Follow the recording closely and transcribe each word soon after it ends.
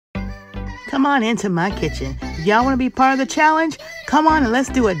come on into my kitchen. Y'all want to be part of the challenge? Come on and let's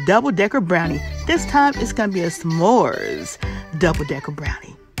do a double-decker brownie. This time it's going to be a s'mores double-decker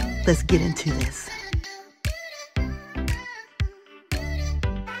brownie. Let's get into this.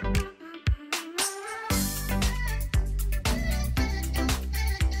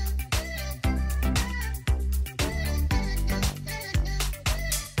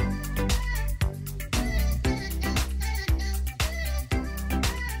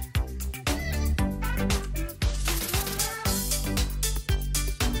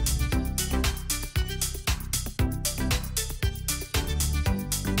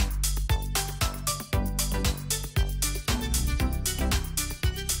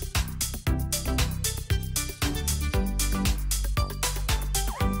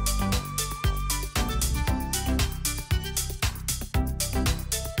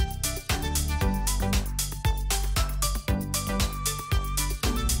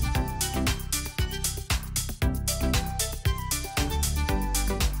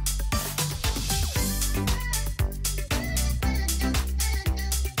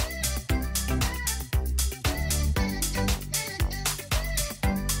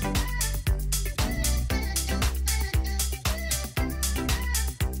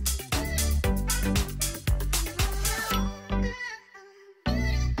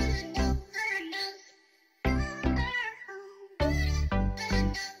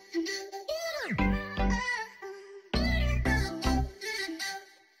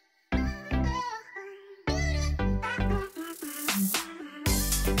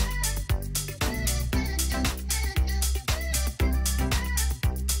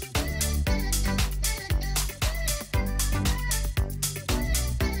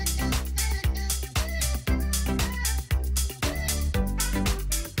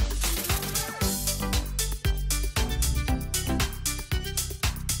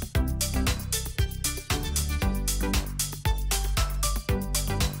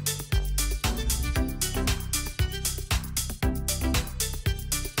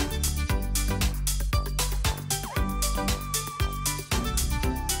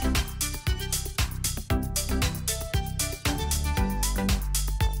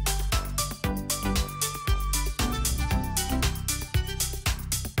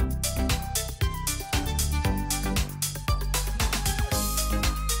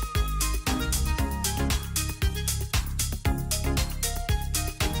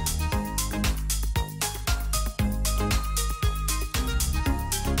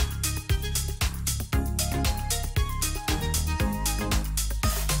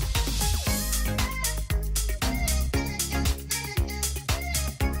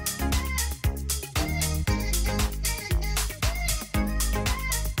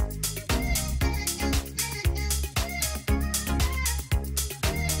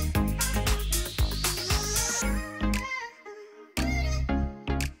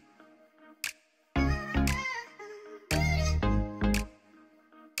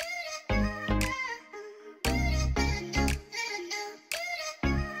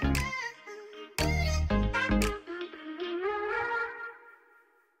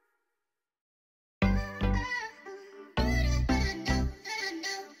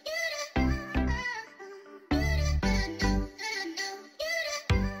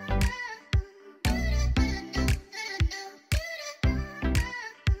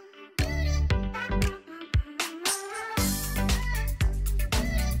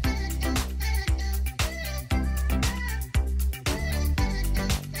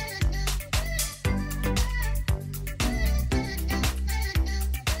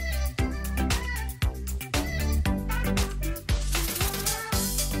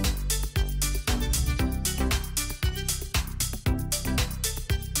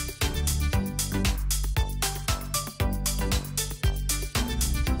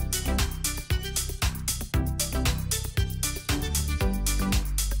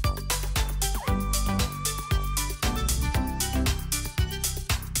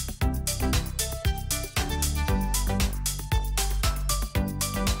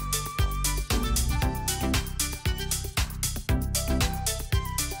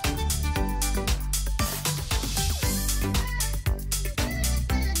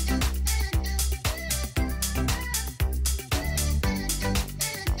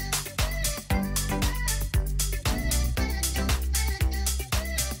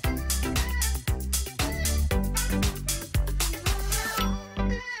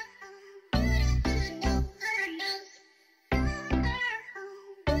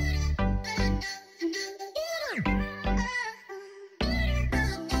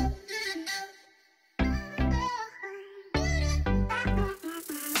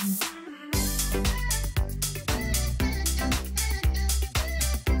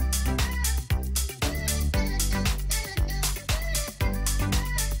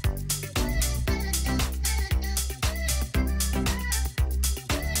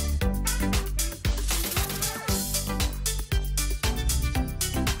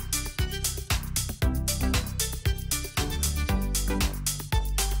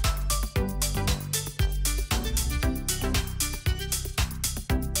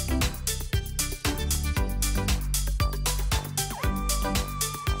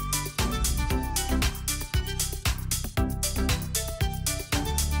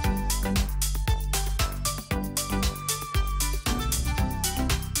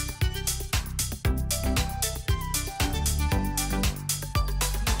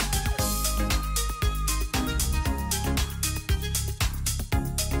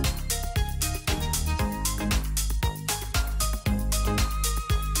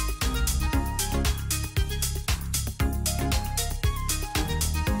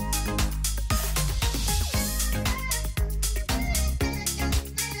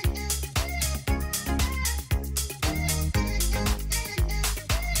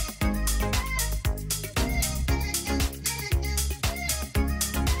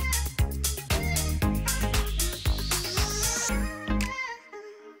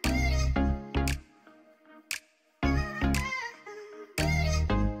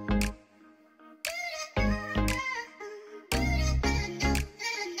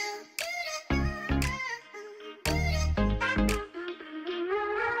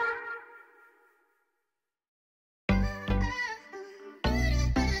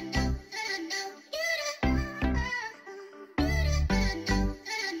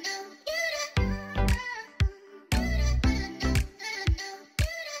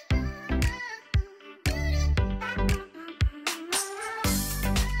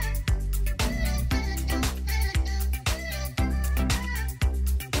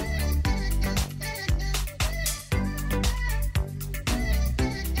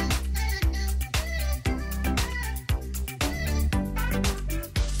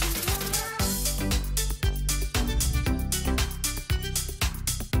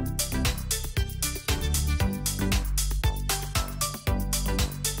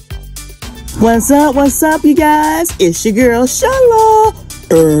 What's up, you guys? It's your girl, Shala.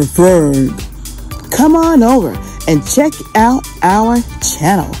 Come on over and check out our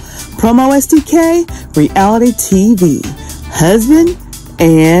channel, PromoSTK Reality TV, Husband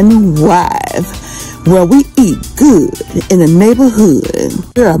and Wife, where we eat good in the neighborhood.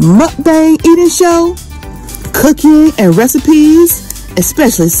 We're a mukbang eating show, cooking and recipes,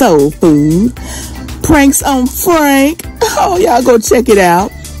 especially soul food, pranks on Frank. Oh, y'all go check it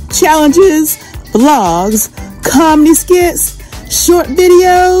out. Challenges, vlogs, comedy skits, short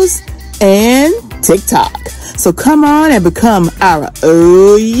videos, and TikTok. So come on and become our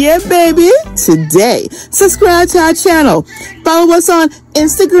oh yeah baby today. Subscribe to our channel. Follow us on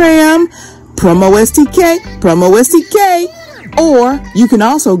Instagram, PromoSTK, or you can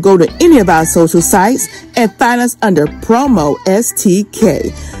also go to any of our social sites and find us under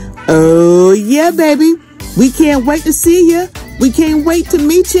PromoSTK. Oh yeah baby. We can't wait to see you. We can't wait to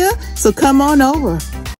meet you. So come on over.